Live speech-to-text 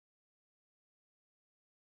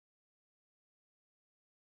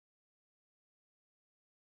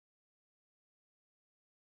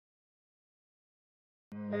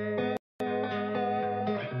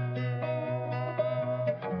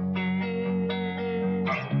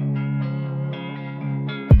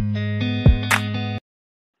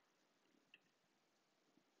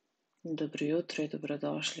Dobro jutro i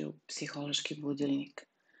dobrodošli u psihološki budilnik.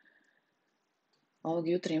 Ovog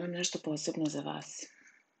jutra imam nešto posebno za vas.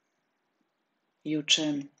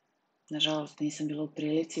 Juče, nažalost, nisam bila u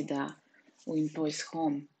prilici da u Invoice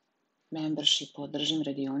Home membershipu održim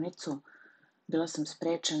radionicu. Bila sam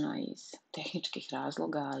sprečena iz tehničkih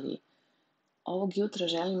razloga, ali ovog jutra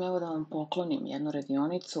želim da vam poklonim jednu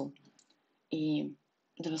radionicu i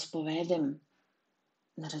da vas povedem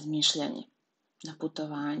na razmišljanje, na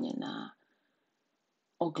putovanje, na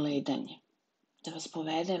ogledanje. Da vas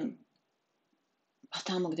povedem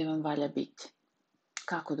tamo gde vam valja biti.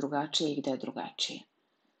 Kako drugačije i gde drugačije.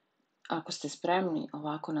 Ako ste spremni,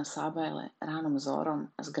 ovako na sabajle, ranom zorom,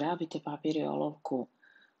 zgrabite papir i olovku.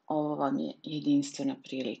 Ovo vam je jedinstvena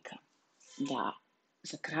prilika da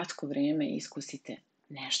za kratko vreme iskusite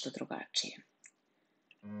nešto drugačije.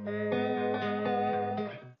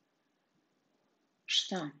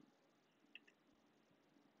 Šta?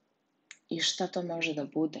 I šta to može da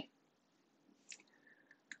bude?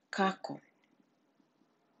 Kako?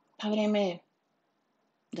 Pa vreme je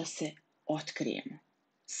da se otkrijemo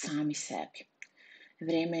sami sebi.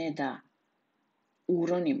 Vreme je da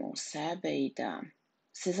uronimo u sebe i da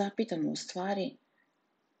se zapitamo u stvari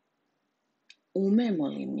umemo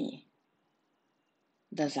li mi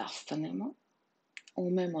da zastanemo,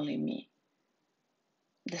 umemo li mi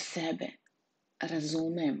da sebe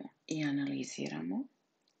razumemo i analiziramo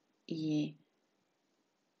i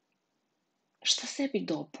šta sebi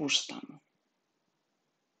dopuštamo.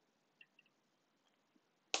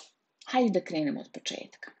 Hajde da krenemo od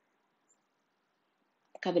početka.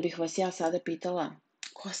 Kada bih vas ja sada pitala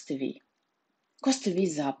ko ste vi? Ko ste vi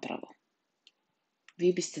zapravo?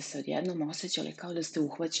 Vi biste se odjednom osjećali kao da ste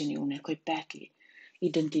uhvaćeni u nekoj petlji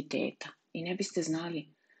identiteta i ne biste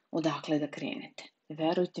znali odakle da krenete.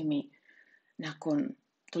 Verujte mi, nakon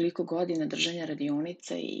toliko godina držanja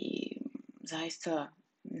radionica i zaista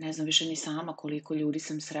ne znam više ni sama koliko ljudi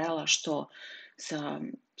sam srela, što sa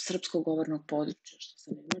srpskog govornog područja, što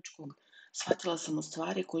sa nemačkog, shvatila sam u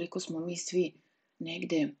stvari koliko smo mi svi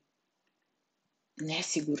negde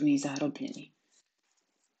nesigurni i zarobljeni.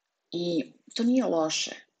 I to nije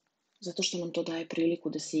loše, zato što nam to daje priliku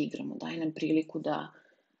da se igramo, daje nam priliku da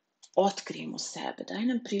otkrijemo sebe, daje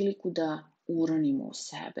nam priliku da uronimo u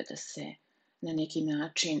sebe, da se na neki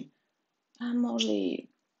način, možda i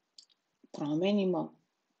promenimo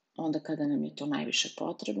onda kada nam je to najviše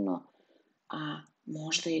potrebno, a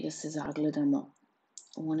možda i da se zagledamo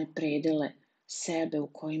u one predele sebe u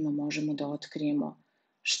kojima možemo da otkrijemo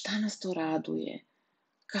šta nas to raduje,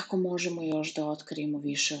 kako možemo još da otkrijemo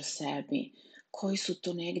više o sebi, koji su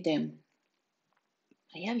to negde,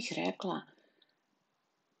 ja bih rekla,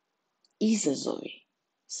 izazovi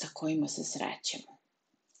sa kojima se srećemo.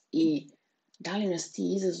 I da li nas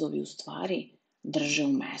ti izazovi u stvari drže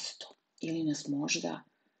u mestu ili nas možda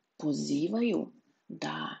pozivaju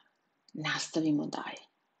da nastavimo dalje.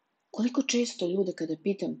 Koliko često ljude kada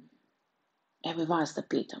pitam, evo vas da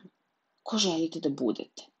pitam, ko želite da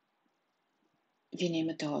budete? Vi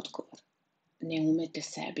nemate odgovor. Ne umete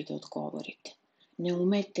sebi da odgovorite. Ne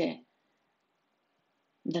umete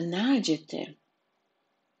da nađete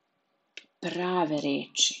prave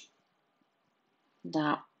reči.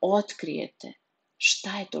 Da otkrijete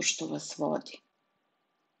šta je to što vas vodi.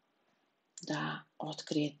 Da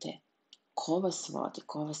otkrijete ko vas vodi,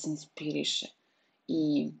 ko vas inspiriše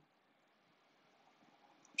i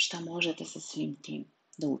šta možete sa svim tim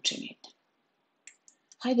da učinite.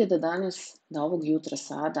 Hajde da danas, da ovog jutra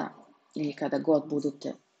sada ili kada god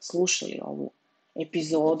budete slušali ovu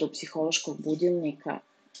epizodu psihološkog budilnika,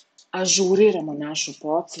 ažuriramo našu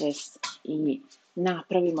podsvest i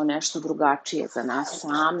napravimo nešto drugačije za nas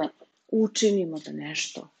same, učinimo da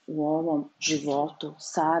nešto u ovom životu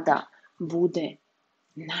sada bude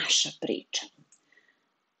naša priča.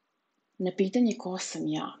 Na pitanje ko sam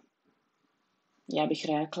ja, ja bih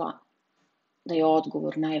rekla da je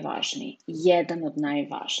odgovor najvažniji, jedan od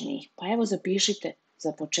najvažnijih. Pa evo zapišite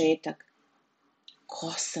za početak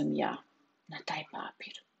ko sam ja na taj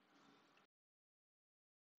papir.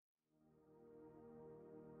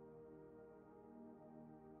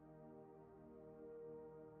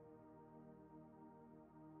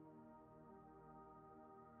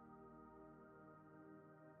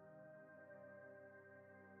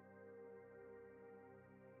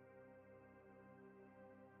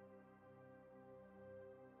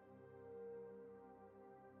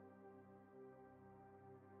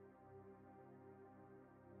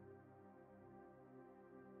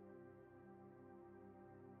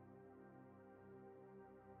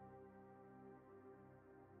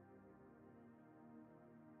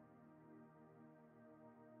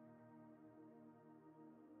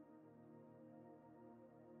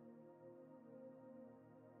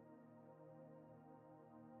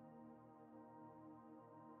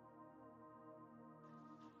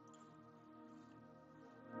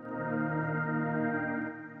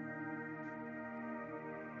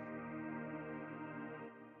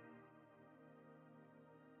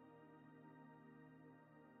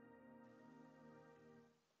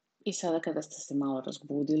 I sada kada ste se malo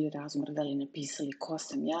razbudili, razmrdali, napisali ko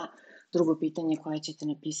sam ja, drugo pitanje koje ćete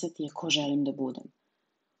napisati je ko želim da budem.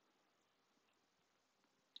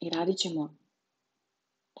 I radit ćemo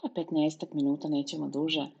 15 minuta, nećemo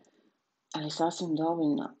duže, ali sasvim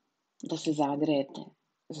dovoljno da se zagrejete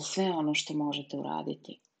za sve ono što možete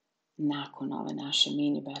uraditi nakon ove naše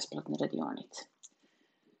mini besplatne radionice.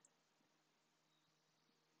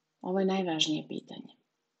 Ovo je najvažnije pitanje,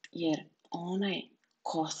 jer onaj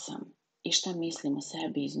ko sam i šta mislim o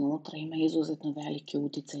sebi iznutra ima izuzetno veliki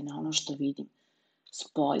uticaj na ono što vidim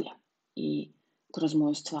spolja i kroz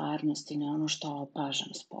moju stvarnost i na ono što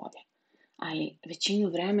opažam spolja. Ali većinu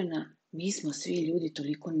vremena mi smo svi ljudi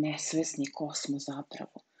toliko nesvesni ko smo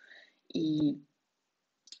zapravo i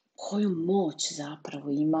koju moć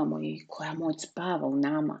zapravo imamo i koja moć spava u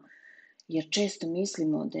nama, jer često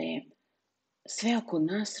mislimo da je sve oko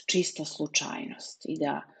nas čista slučajnost i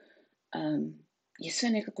da je sve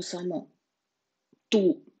nekako samo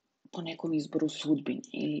tu po nekom izboru sudbine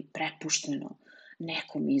ili prepušteno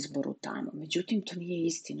nekom izboru tamo. Međutim, to nije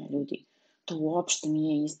istina, ljudi. To uopšte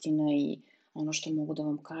nije istina i ono što mogu da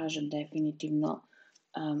vam kažem definitivno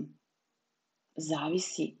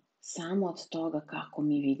zavisi samo od toga kako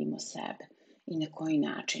mi vidimo sebe i na koji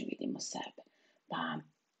način vidimo sebe. Pa,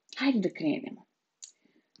 hajde da krenemo.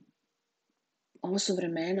 Ovo su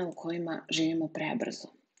vremena u kojima živimo prebrzo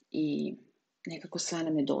i nekako sve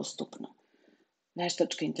nam je dostupno.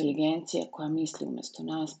 Veštačka inteligencija koja misli umjesto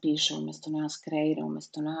nas, piše umjesto nas, kreira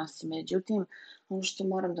umjesto nas. Međutim, ono što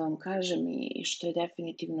moram da vam kažem i što je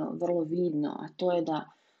definitivno vrlo vidno, a to je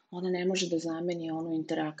da ona ne može da zameni onu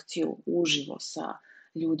interakciju uživo sa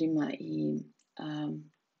ljudima i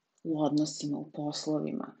u odnosima, u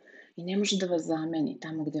poslovima. I ne može da vas zameni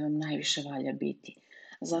tamo gde vam najviše valja biti.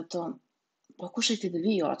 Zato pokušajte da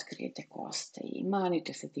vi otkrijete ko ste i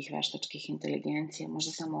manite se tih veštačkih inteligencija,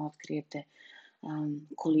 možda samo otkrijete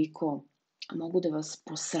koliko mogu da vas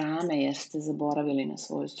posrame jer ste zaboravili na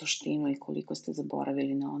svoju suštinu i koliko ste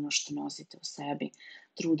zaboravili na ono što nosite u sebi,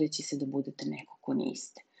 trudeći se da budete neko ko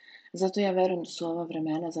niste. Zato ja verujem da su ova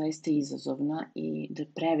vremena zaista izazovna i da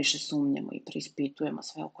previše sumnjamo i preispitujemo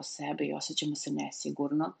sve oko sebe i osjećamo se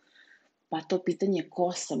nesigurno. Pa to pitanje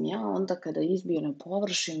ko sam ja, onda kada izbije na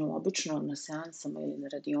površinu, obično na seansama ili na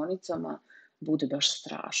radionicama, bude baš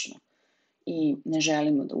strašno. I ne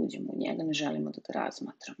želimo da uđemo u njega, ne želimo da ga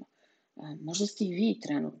razmatramo. Možda ste i vi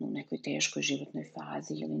trenutno u nekoj teškoj životnoj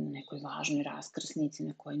fazi ili na nekoj važnoj raskrsnici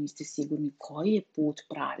na kojoj niste sigurni koji je put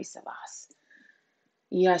pravi za vas.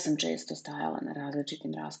 I ja sam često stajala na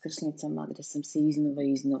različitim raskrsnicama gde sam se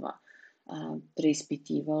iznova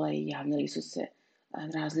preispitivala i javljali su se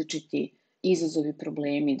različiti izazovi,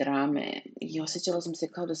 problemi, drame i osjećala sam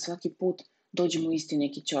se kao da svaki put dođem u isti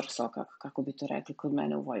neki ćorsokak, kako bi to rekli kod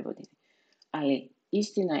mene u Vojvodini. Ali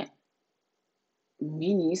istina je,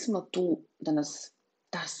 mi nismo tu da nas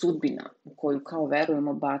ta sudbina u koju kao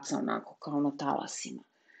verujemo baca onako kao na talasima.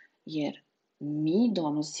 Jer mi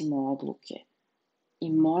donosimo odluke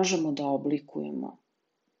i možemo da oblikujemo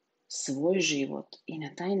svoj život i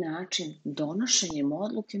na taj način donošenjem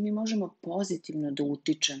odluke mi možemo pozitivno da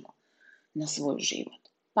utičemo na svoj život.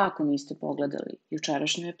 Pa ako niste pogledali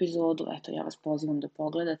jučerašnju epizodu, eto ja vas pozivam da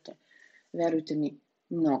pogledate, verujte mi,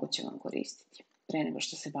 mnogo će vam koristiti. Pre nego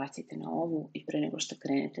što se bacite na ovu i pre nego što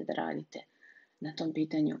krenete da radite na tom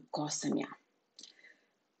pitanju ko sam ja.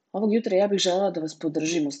 Ovog jutra ja bih želela da vas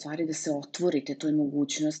podržim, u stvari da se otvorite toj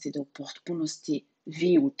mogućnosti da u potpunosti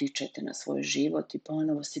vi utičete na svoj život i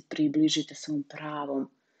ponovo se približite svom pravom,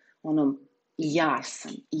 onom ja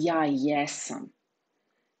sam, ja jesam.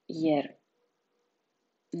 Jer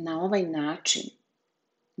na ovaj način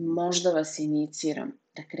možda vas iniciram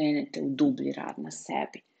da krenete u dublji rad na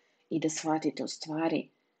sebi i da shvatite u stvari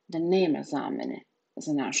da nema zamene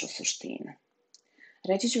za našu suštinu.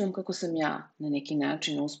 Reći ću vam kako sam ja na neki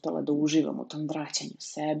način uspela da uživam u tom vraćanju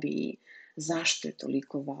sebi i zašto je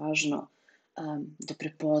toliko važno da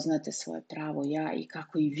prepoznate svoje pravo ja i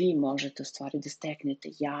kako i vi možete u stvari da steknete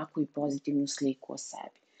jaku i pozitivnu sliku o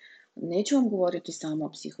sebi. Neću vam govoriti samo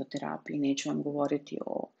o psihoterapiji, neću vam govoriti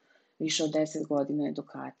o više od 10 godina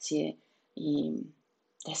edukacije i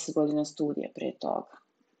 10 godina studija pre toga.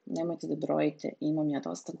 Nemojte da brojite, imam ja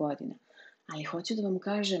dosta godina. Ali hoću da vam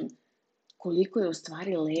kažem koliko je u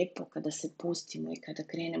stvari lepo kada se pustimo i kada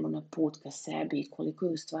krenemo na put ka sebi i koliko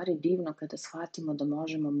je u stvari divno kada shvatimo da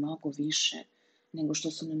možemo mnogo više nego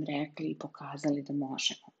što su nam rekli i pokazali da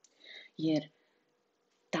možemo. Jer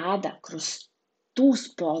tada, kroz tu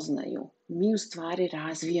spoznaju, mi u stvari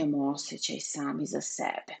razvijamo osjećaj sami za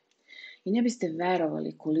sebe. I ne biste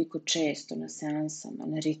verovali koliko često na seansama,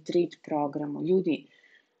 na retreat programu, ljudi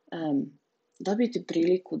dobijete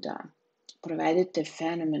priliku da provedete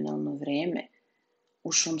fenomenalno vreme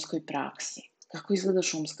u šumskoj praksi. Kako izgleda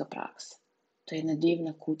šumska praksa? To je jedna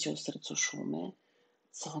divna kuća u srcu šume,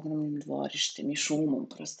 sa ogromnim dvorištem i šumom,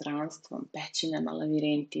 prostranstvom, pećinama,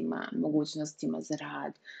 lavirintima, mogućnostima za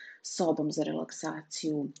rad, sobom za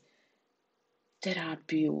relaksaciju,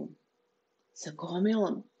 terapiju, sa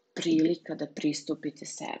gomilom prilika da pristupite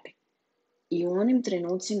sebi. I u onim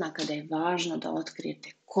trenucima kada je važno da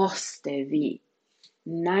otkrijete ko ste vi,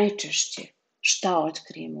 najčešće šta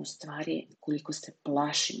otkrijemo u stvari koliko se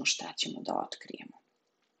plašimo šta ćemo da otkrijemo.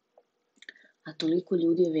 A toliko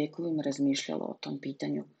ljudi je vekovima razmišljalo o tom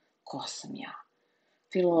pitanju ko sam ja.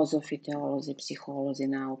 Filozofi, teolozi, psiholozi,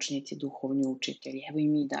 naučnici, duhovni učitelji, evo i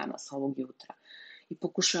mi danas, ovog jutra. I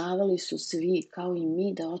pokušavali su svi, kao i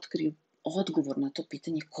mi, da otkriju odgovor na to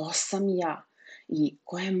pitanje ko sam ja i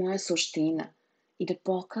koja je moja suština i da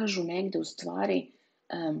pokažu negde u stvari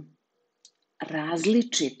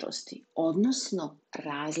različitosti, odnosno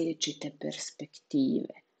različite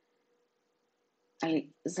perspektive.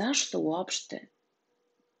 Ali zašto uopšte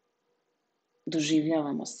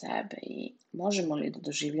doživljavamo sebe i možemo li da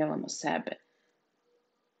doživljavamo sebe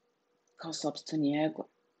kao sopstveni ego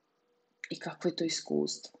i kakvo je to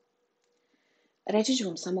iskustvo? Reći ću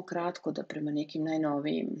vam samo kratko da prema nekim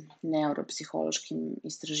najnovijim neuropsihološkim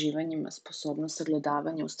istraživanjima sposobnost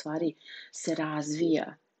sagledavanja u stvari se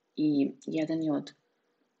razvija i jedan je od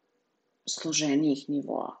složenijih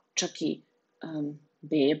nivoa. Čak i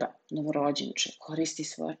beba, novorođenče, koristi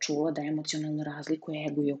svoja čula da emocionalno razlikuje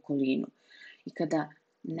ego i okolinu. I kada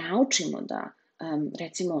naučimo da,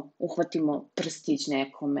 recimo, uhvatimo prstić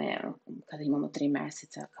nekome kada imamo 3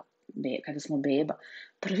 meseca, kada smo beba,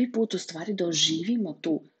 prvi put u stvari doživimo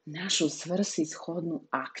tu našu svrsishodnu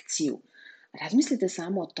akciju. Razmislite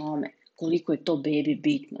samo o tome koliko je to bebi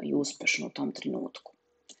bitno i uspešno u tom trenutku.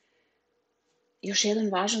 Još jedan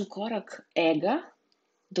važan korak ega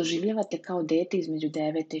doživljavate kao dete između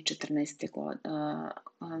 9. i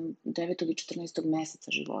 14.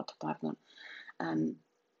 meseca života.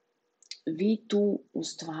 Vi tu u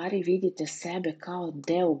stvari vidite sebe kao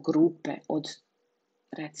deo grupe od,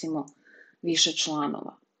 recimo, više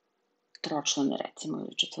članova, tročlane recimo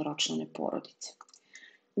ili četvoročlane porodice.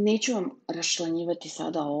 Neću vam raščlanjivati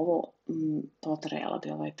sada ovo, potrajala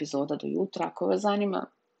bi ova epizoda do jutra. Ako vas zanima,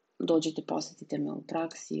 dođite, posetite me u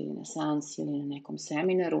praksi ili na seansi ili na nekom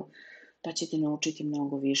seminaru, pa ćete naučiti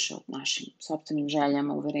mnogo više o našim sopstvenim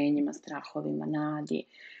željama, uverenjima, strahovima, nadi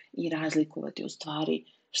i razlikovati u stvari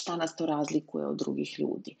šta nas to razlikuje od drugih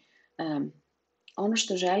ljudi. Ono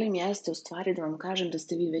što želim jeste u stvari da vam kažem da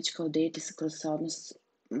ste vi već kao dete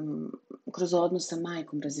kroz odnos sa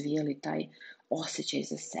majkom razvijali taj osjećaj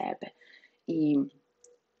za sebe i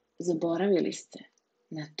zaboravili ste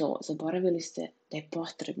na to, zaboravili ste da je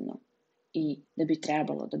potrebno i da bi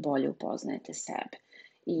trebalo da bolje upoznajete sebe.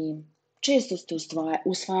 I često ste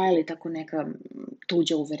usvajali tako neka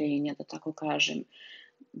tuđa uverenja, da tako kažem,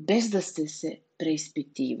 bez da ste se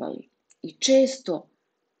preispitivali. I često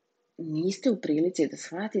niste u prilici da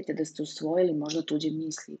shvatite da ste usvojili možda tuđe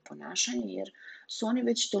misli i ponašanje, jer su oni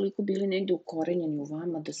već toliko bili negde ukorenjeni u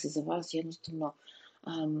vama da se za vas jednostavno,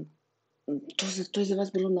 to je za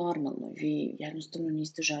vas bilo normalno i vi jednostavno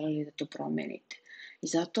niste želeli da to promenite. I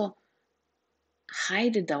zato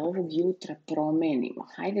hajde da ovog jutra promenimo,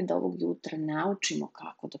 hajde da ovog jutra naučimo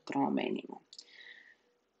kako da promenimo.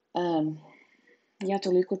 Ja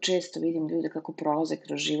toliko često vidim ljude kako prolaze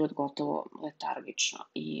kroz život gotovo letargično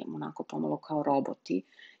i onako pomalo kao roboti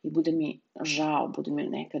i bude mi žao, bude mi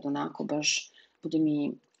nekad onako baš, bude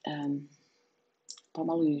mi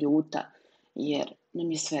pomalo i ljuta jer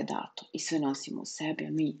nam je sve dato i sve nosimo u sebi,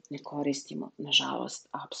 a mi ne koristimo, nažalost,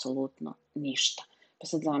 apsolutno ništa. Pa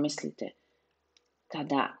sad zamislite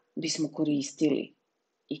kada bismo koristili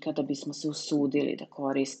i kada bismo se usudili da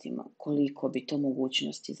koristimo, koliko bi to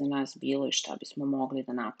mogućnosti za nas bilo i šta bismo mogli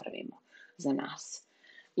da napravimo za nas.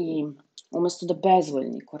 I umesto da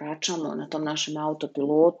bezvoljni koračamo na tom našem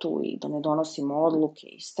autopilotu i da ne donosimo odluke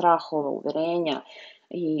i strahova, uverenja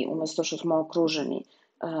i umesto što smo okruženi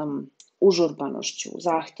užurbanošću,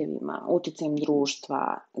 zahtevima, uticajem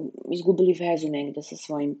društva, izgubili vezu negde sa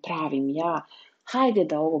svojim pravim ja, hajde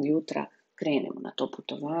da ovog jutra krenemo na to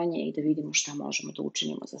putovanje i da vidimo šta možemo da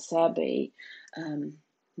učinimo za sebe i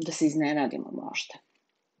da se iznenadimo možda.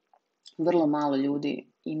 Vrlo malo ljudi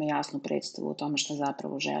ima jasnu predstavu o tome šta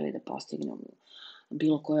zapravo želi da postigne u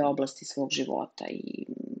bilo kojoj oblasti svog života i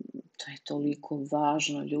to je toliko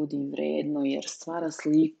važno ljudi i vredno jer stvara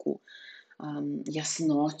sliku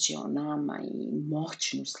jasnoće o nama i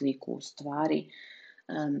moćnu sliku u stvari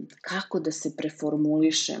kako da se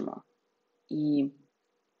preformulišemo i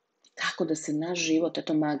Tako da se naš život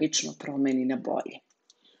magično promeni na bolje.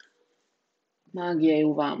 Magija je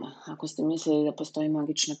u vama. Ako ste mislili da postoji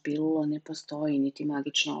magična pilula, ne postoji, niti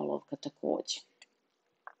magična olovka takođe.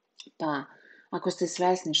 Pa, ako ste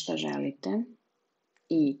svesni šta želite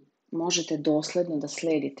i možete dosledno da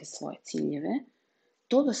sledite svoje ciljeve,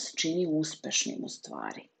 to vas čini uspešnim u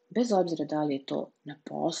stvari, bez obzira da li je to na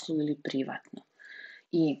poslu ili privatno.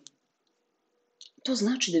 I to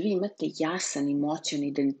znači da vi imate jasan i moćan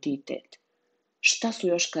identitet. Šta su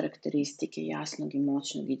još karakteristike jasnog i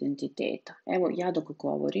moćnog identiteta? Evo, ja dok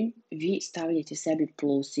govorim, vi stavljate sebi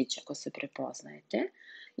plusić ako se prepoznajete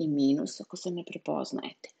i minus ako se ne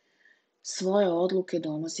prepoznajete. Svoje odluke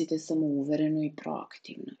donosite samouvereno i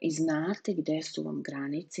proaktivno i znate gde su vam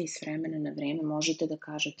granice i s vremena na vreme možete da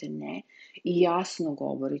kažete ne i jasno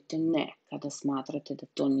govorite ne kada smatrate da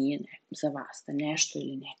to nije za vas, da nešto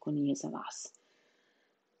ili neko nije za vas.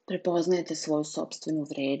 Prepoznajete svoju sopstvenu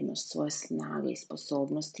vrednost, svoje snage i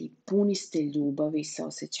sposobnosti i puni ste ljubavi i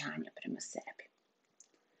saosećanja prema sebi.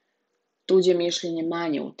 Tuđe mišljenje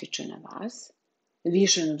manje utiče na vas,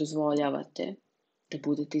 više ne dozvoljavate da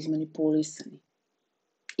budete izmanipulisani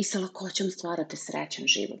i sa lakoćom stvarate srećan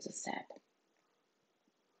život za sebe.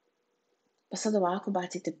 Pa sad ovako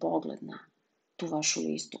bacite pogled na tu vašu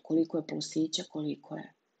listu, koliko je plusića, koliko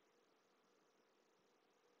je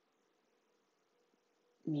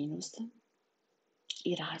minusa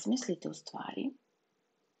i razmislite u stvari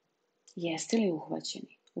jeste li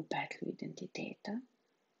uhvaćeni u petlju identiteta,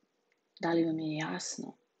 da li vam je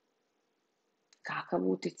jasno kakav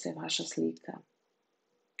uticaj vaša slika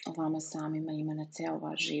o vama samima ima na ceo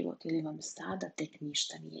vaš život ili vam sada tek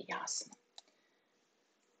ništa nije jasno.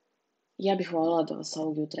 Ja bih voljela da vas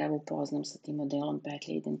ovog jutra upoznam sa tim modelom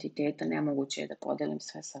petlje identiteta. Nemoguće je da podelim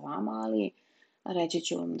sve sa vama, ali reći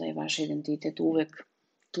ću vam da je vaš identitet uvek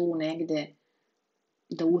tu negde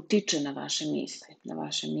da utiče na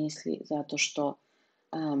vaše misli zato što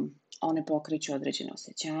one pokreću određene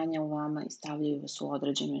osjećanja u vama i stavljaju vas u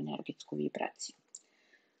određenu energetsku vibraciju.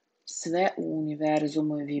 Sve u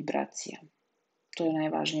univerzumu je vibracija. To je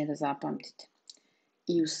najvažnije da zapamtite.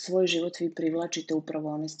 I u svoj život vi privlačite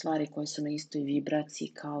upravo one stvari koje su na istoj vibraciji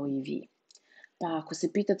kao i vi. Pa ako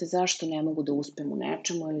se pitate zašto ne mogu da uspem u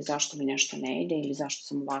nečemu ili zašto mi nešto ne ide ili zašto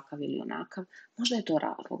sam ovakav ili onakav, možda je to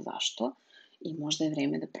razlog zašto i možda je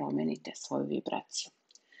vreme da promenite svoju vibraciju.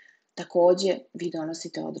 Takođe, vi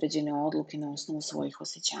donosite određene odluke na osnovu svojih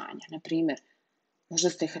osjećanja. Naprimer, možda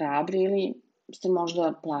ste hrabri ili ste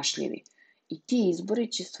možda plašljivi. I ti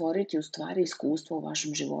izbori će stvoriti u stvari iskustva u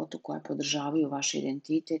vašem životu koja podržavaju vaš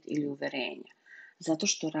identitet ili uverenja. Zato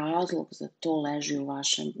što razlog za to leži u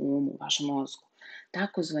vašem umu, u vašem mozgu.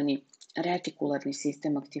 Takozvani retikularni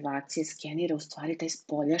sistem aktivacije skenira u stvari taj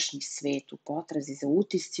spoljašnji svet u potrazi za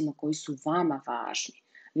utiscima koji su vama važni.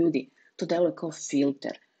 Ljudi, to deluje kao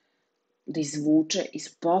filter da izvuče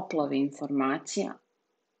iz poplave informacija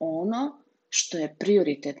ono što je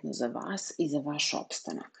prioritetno za vas i za vaš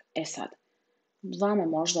opstanak. Sad, vama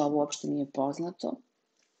možda ovo uopšte nije poznato,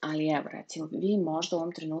 ali evo recimo, vi možda u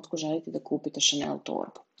ovom trenutku želite da kupite Chanel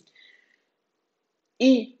torbu.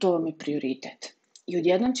 I to vam je prioritet. I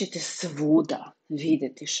odjednom ćete svuda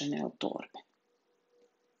videti Chanel torbe.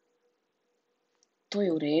 To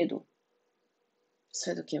je u redu,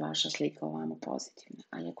 sve dok je vaša slika o vama pozitivna.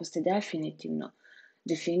 Ali ako ste definitivno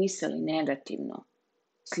definisali negativno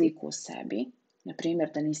sliku o sebi, na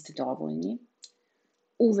primjer da niste dovoljni,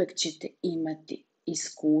 uvek ćete imati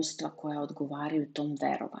iskustva koja odgovaraju tom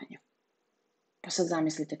verovanju. Pa sad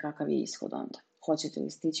zamislite kakav je ishod onda. Hoćete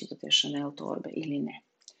li stići do te Chanel torbe ili ne?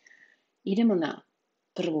 Idemo na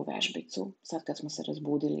prvu vežbicu. Sad kad smo se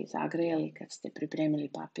razbudili i zagrejali, kad ste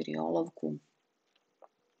pripremili papir i olovku,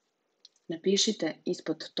 napišite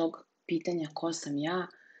ispod tog pitanja ko sam ja,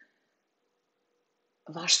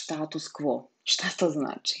 vaš status quo. Šta to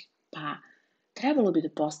znači? Pa trebalo bi da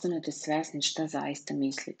postanete svesni šta zaista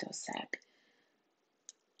mislite o sebi.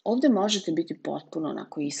 Ovde možete biti potpuno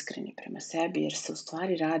onako iskreni prema sebi, jer se u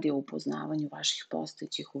stvari radi o upoznavanju vaših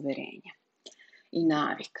postojećih uverenja i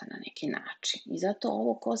navika na neki način. I zato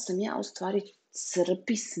ovo ko sam ja u stvari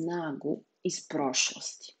crpi snagu iz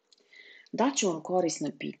prošlosti. Daću vam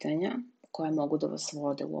korisna pitanja koja mogu da vas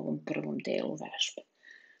vode u ovom prvom delu vežbe.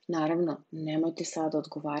 Naravno, nemojte sada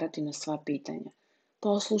odgovarati na sva pitanja.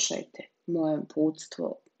 Poslušajte moje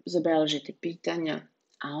uputstvo, zabeležite pitanja,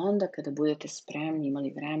 a onda kada budete spremni,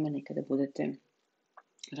 imali vremena i kada budete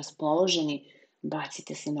raspoloženi,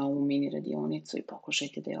 bacite se na ovu mini radionicu i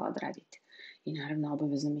pokušajte da je odradite. I naravno,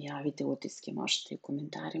 obavezno mi javite utiske, možete u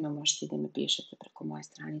komentarima, možete da me pišete preko moje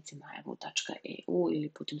stranice majevu.eu ili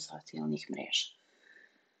putem socijalnih mreža.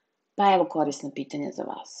 Pa evo korisna pitanja za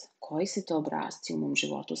vas. Koji se to obrasci u mom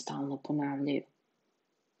životu stalno ponavljaju?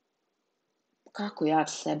 Kako ja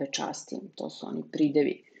sebe častim? To su oni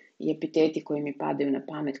pridevi i epiteti koji mi padaju na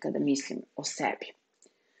pamet kada mislim o sebi.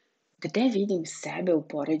 Gde vidim sebe u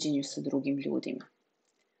poređenju sa drugim ljudima?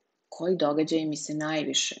 Koji događaji mi se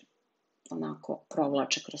najviše onako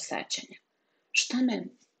provlače kroz sećanja? Šta me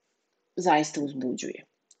zaista uzbuđuje?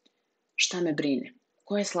 Šta me brine?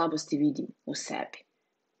 Koje slabosti vidim u sebi?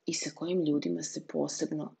 I sa kojim ljudima se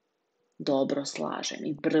posebno dobro slažem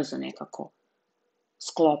i brzo nekako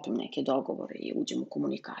sklopim neke dogovore i uđem u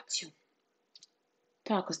komunikaciju.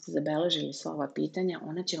 Pa ako ste zabeležili sva ova pitanja,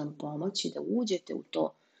 ona će vam pomoći da uđete u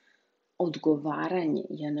to odgovaranje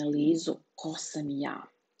i analizu ko sam ja.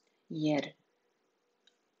 Jer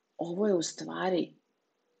ovo je u stvari,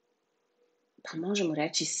 pa možemo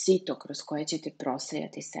reći, sito kroz koje ćete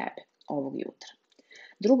prosejati sebe ovog jutra.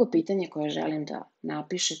 Drugo pitanje koje želim da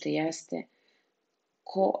napišete jeste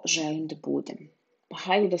ko želim da budem. Pa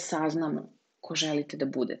hajde da saznamo ko želite da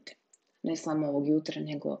budete. Ne samo ovog jutra,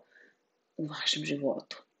 nego u vašem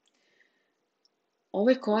životu.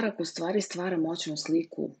 Ovaj korak u stvari stvara moćnu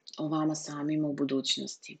sliku o vama samima u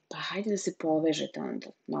budućnosti. Pa hajde da se povežete onda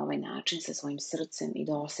na ovaj način sa svojim srcem i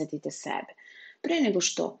da osetite sebe. Pre nego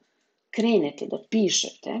što krenete da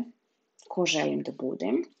pišete ko želim da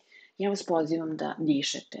budem, ja vas pozivam da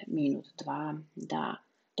dišete minut, dva, da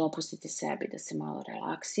dopustite sebi da se malo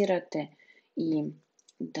relaksirate i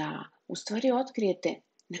da u stvari otkrijete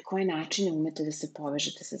na koje načine umete da se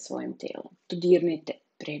povežete sa svojim telom. Dodirnite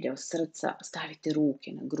predeo srca, stavite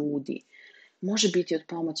ruke na grudi. Može biti od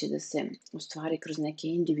pomoći da se u stvari kroz neke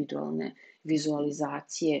individualne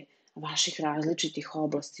vizualizacije vaših različitih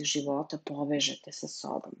oblasti života povežete sa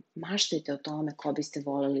sobom. Maštajte o tome ko biste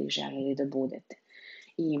voleli i želeli da budete.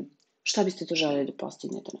 I šta biste to želeli da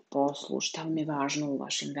postignete na poslu, šta vam je važno u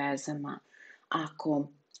vašim vezama. Ako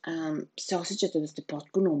se osjećate da ste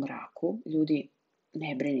potpuno u mraku, ljudi,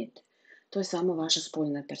 ne brinite. To je samo vaša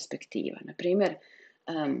spoljna perspektiva. Naprimer,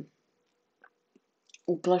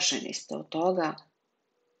 uplašeni ste od toga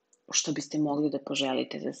što biste mogli da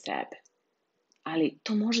poželite za sebe. Ali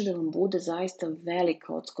to može da vam bude zaista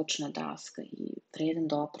velika odskočna daska i vredan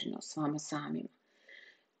doprinos vama samima.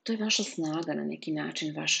 To je vaša snaga na neki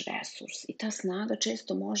način, vaš resurs. I ta snaga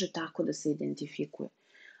često može tako da se identifikuje.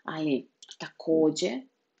 Ali takođe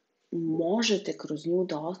možete kroz nju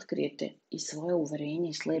da otkrijete i svoje uverenje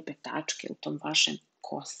i slepe tačke u tom vašem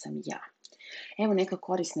ko sam ja. Evo neka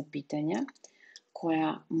korisna pitanja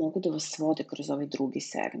koja mogu da vas vode kroz ovaj drugi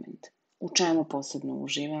segment. U čemu posebno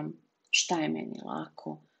uživam? Šta je meni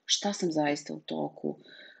lako? Šta sam zaista u toku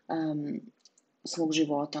svog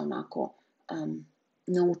života onako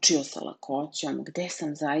naučio sa lakoćom? Gde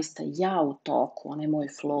sam zaista ja u toku? Onaj moj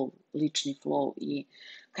flow, lični flow i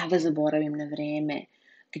kada zaboravim na vreme?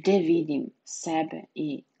 Gde vidim sebe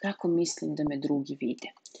i kako mislim da me drugi vide?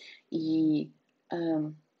 I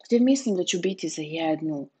gde mislim da ću biti za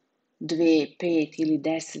 1, 2, 5 ili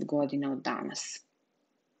 10 godina od danas.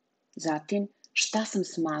 Zatim, šta sam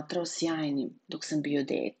smatrao sjajnim dok sam bio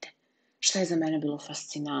dete? Šta je za mene bilo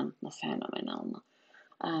fascinantno, fenomenalno?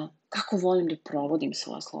 Kako volim da provodim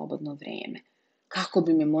svoje slobodno vreme? Kako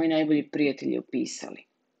bi me moji najbolji prijatelji opisali?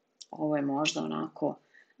 Ovo je možda onako,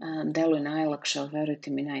 deluje najlakše, ali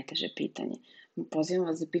verujte mi, najteže pitanje. Pozivam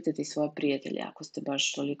vas da pitate i svoje prijatelje ako ste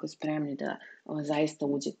baš toliko spremni da zaista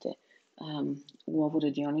uđete u ovu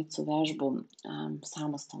radionicu, vežbu,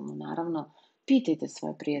 samostalno naravno. Pitajte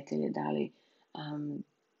svoje prijatelje da li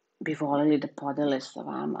bi voljeli da podele sa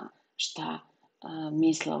vama šta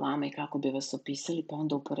misle o vama i kako bi vas opisali, pa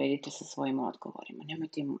onda uporedite sa svojim odgovorima.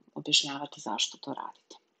 Nemojte im objašnjavati zašto to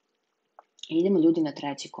radite. Idemo ljudi na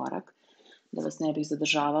treći korak, da vas ne bih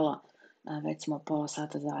zadržavala, već smo pola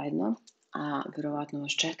sata zajedno, a verovatno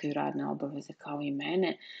vas čekaju radne obaveze kao i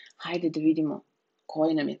mene. Hajde da vidimo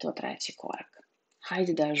koji nam je to treći korak.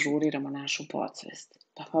 Hajde da ažuriramo našu podsvest.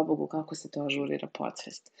 Pa pobogu, kako se to ažurira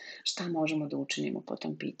podsvest? Šta možemo da učinimo po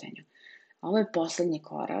tom pitanju? Ovo je poslednji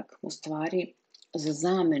korak, u stvari, za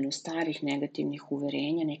zamenu starih negativnih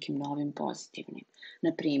uverenja nekim novim pozitivnim.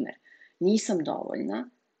 Naprimer, nisam dovoljna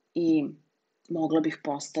i mogla bih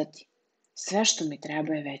postati. Sve što mi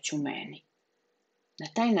treba je već u meni. Na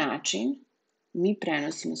taj način mi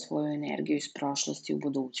prenosimo svoju energiju iz prošlosti u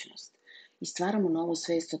budućnost i stvaramo novu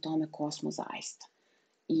svest o tome ko smo zaista.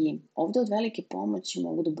 I ovde od velike pomoći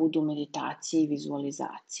mogu da budu meditacije i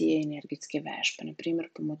vizualizacije, energetske vežbe, na primjer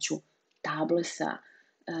pomoću table sa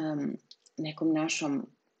nekom našom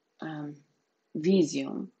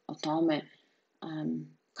vizijom o tome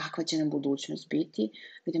kakva će nam budućnost biti,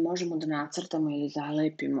 gde možemo da nacrtamo ili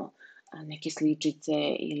zalepimo neke sličice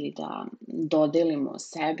ili da dodelimo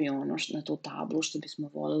sebi ono na tu tablu što bismo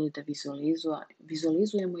voljeli da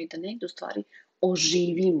vizualizujemo i da negde u stvari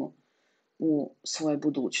oživimo u svojoj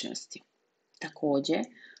budućnosti. Takođe,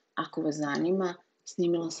 ako vas zanima,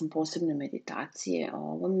 snimila sam posebne meditacije o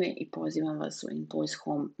ovome i pozivam vas u Voice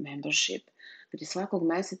Home Membership, gde svakog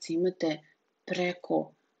meseca imate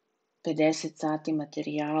preko 50 sati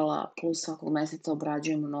materijala, plus svakog meseca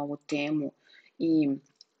obrađujemo novu temu i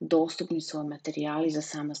dostupni su vam materijali za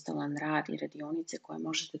samostalan rad i radionice koje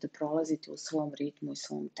možete da prolazite u svom ritmu i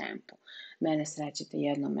svom tempu. Mene srećete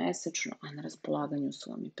jednom mesečno, a na raspolaganju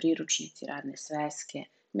su vam i priručnici, radne sveske,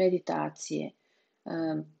 meditacije,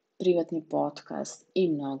 privatni podcast i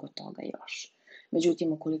mnogo toga još.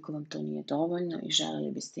 Međutim, ukoliko vam to nije dovoljno i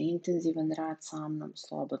želeli biste intenzivan rad sa mnom,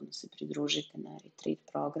 slobodno se pridružite na retreat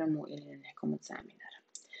programu ili na nekom od seminara.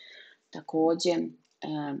 Takođe,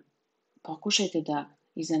 pokušajte da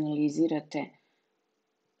izanalizirate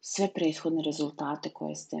sve prethodne rezultate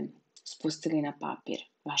koje ste spustili na papir,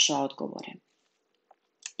 vaše odgovore.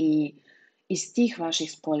 I iz tih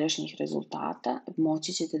vaših spoljašnjih rezultata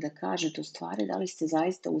moći ćete da kažete u stvari da li ste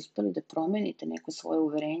zaista uspeli da promenite neko svoje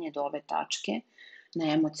uverenje do ove tačke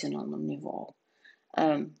na emocionalnom nivou.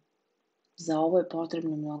 Za ovo je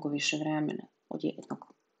potrebno mnogo više vremena od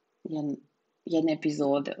jedne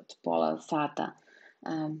epizode, od pola sata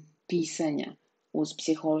pisanja uz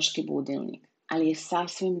psihološki budilnik, ali je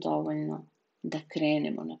sasvim dovoljno da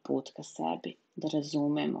krenemo na put ka sebi, da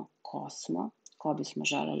razumemo ko smo, ko bismo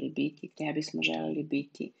želeli biti, gde bismo želeli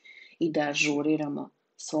biti i da ažuriramo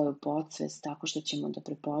svoju podsvest tako što ćemo da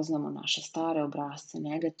prepoznamo naše stare obrasce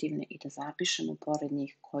negativne i da zapišemo pored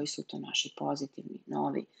njih koji su to naši pozitivni,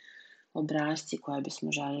 novi obrasci koje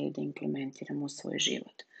bismo želeli da implementiramo u svoj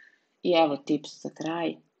život. I evo tips za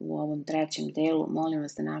kraj, u ovom trećem delu, molim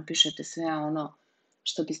vas da napišete sve ono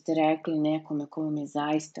što biste rekli nekome ko vam je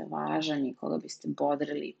zaista važan i koga biste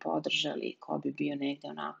bodrili i podržali, ko bi bio negde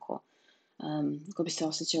onako, ko bi se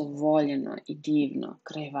osjećao voljeno i divno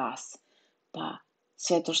kraj vas. Pa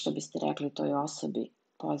sve to što biste rekli toj osobi,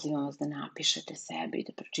 pozivam vas da napišete sebi i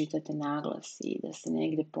da pročitate naglas i da se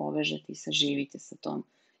negde povežete i saživite sa tom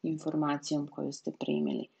informacijom koju ste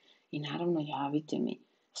primili. I naravno javite mi,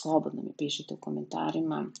 slobodno mi pišite u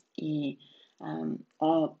komentarima i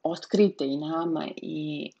otkrite i nama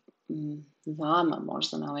i vama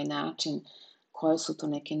možda na ovaj način koje su to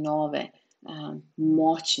neke nove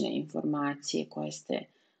moćne informacije koje ste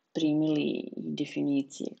primili i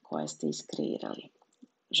definicije koje ste iskreirali.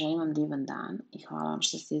 Želim vam divan dan i hvala vam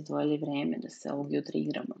što ste izdvojili vreme da se ovog jutra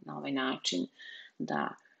igramo na ovaj način,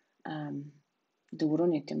 da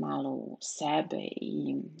uronite malo u sebe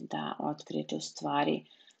i da otkrijete u stvari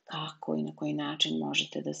kako i na koji način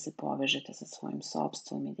možete da se povežete sa svojim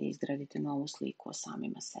sopstvom i da izgradite novu sliku o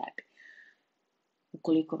samima sebi.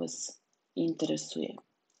 Ukoliko vas interesuje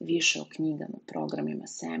više o knjigama, programima,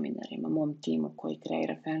 seminarima, mom timu koji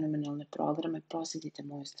kreira fenomenalne programe, posetite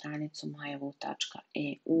moju stranicu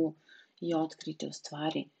majavu.eu i otkrite u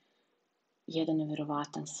stvari jedan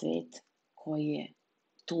neverovatan svet koji je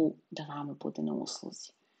tu da vama bude na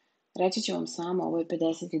usluzi. Reći ću vam samo, ovo je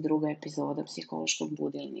 52. epizoda psihološkog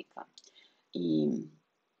budilnika i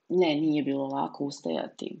nije bilo lako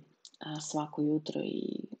ustajati svako jutro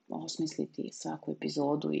i osmisliti svaku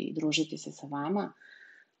epizodu i družiti se sa vama,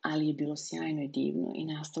 ali je bilo sjajno i divno i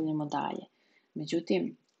nastavljamo dalje.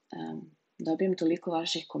 Međutim, dobijem toliko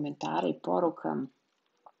vaših komentara i poruka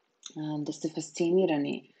da ste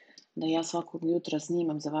fascinirani da ja svakog jutra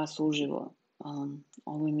snimam za vas uživo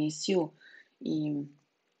ovu emisiju i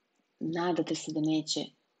nadate se da neće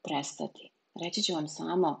prestati. Reći ću vam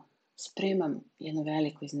samo, spremam jedno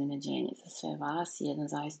veliko iznenađenje za sve vas i jedan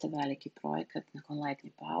zaista veliki projekat nakon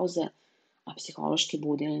letnje pauze, a psihološki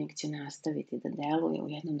budilnik će nastaviti da deluje u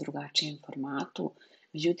jednom drugačijem formatu.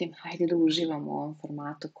 Međutim, hajde da uživamo u ovom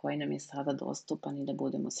formatu koji nam je sada dostupan i da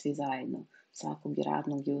budemo svi zajedno svakog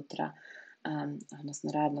radnog jutra,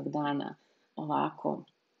 odnosno radnog dana, ovako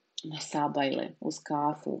na sabajle, uz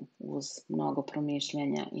kafu, uz mnogo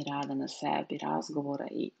promišljanja i rada na sebi, razgovora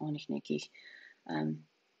i onih nekih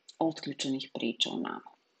otključenih priča o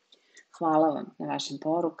nama. Hvala vam na vašim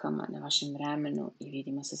porukama, na vašem vremenu i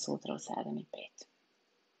vidimo se sutra u 7:05.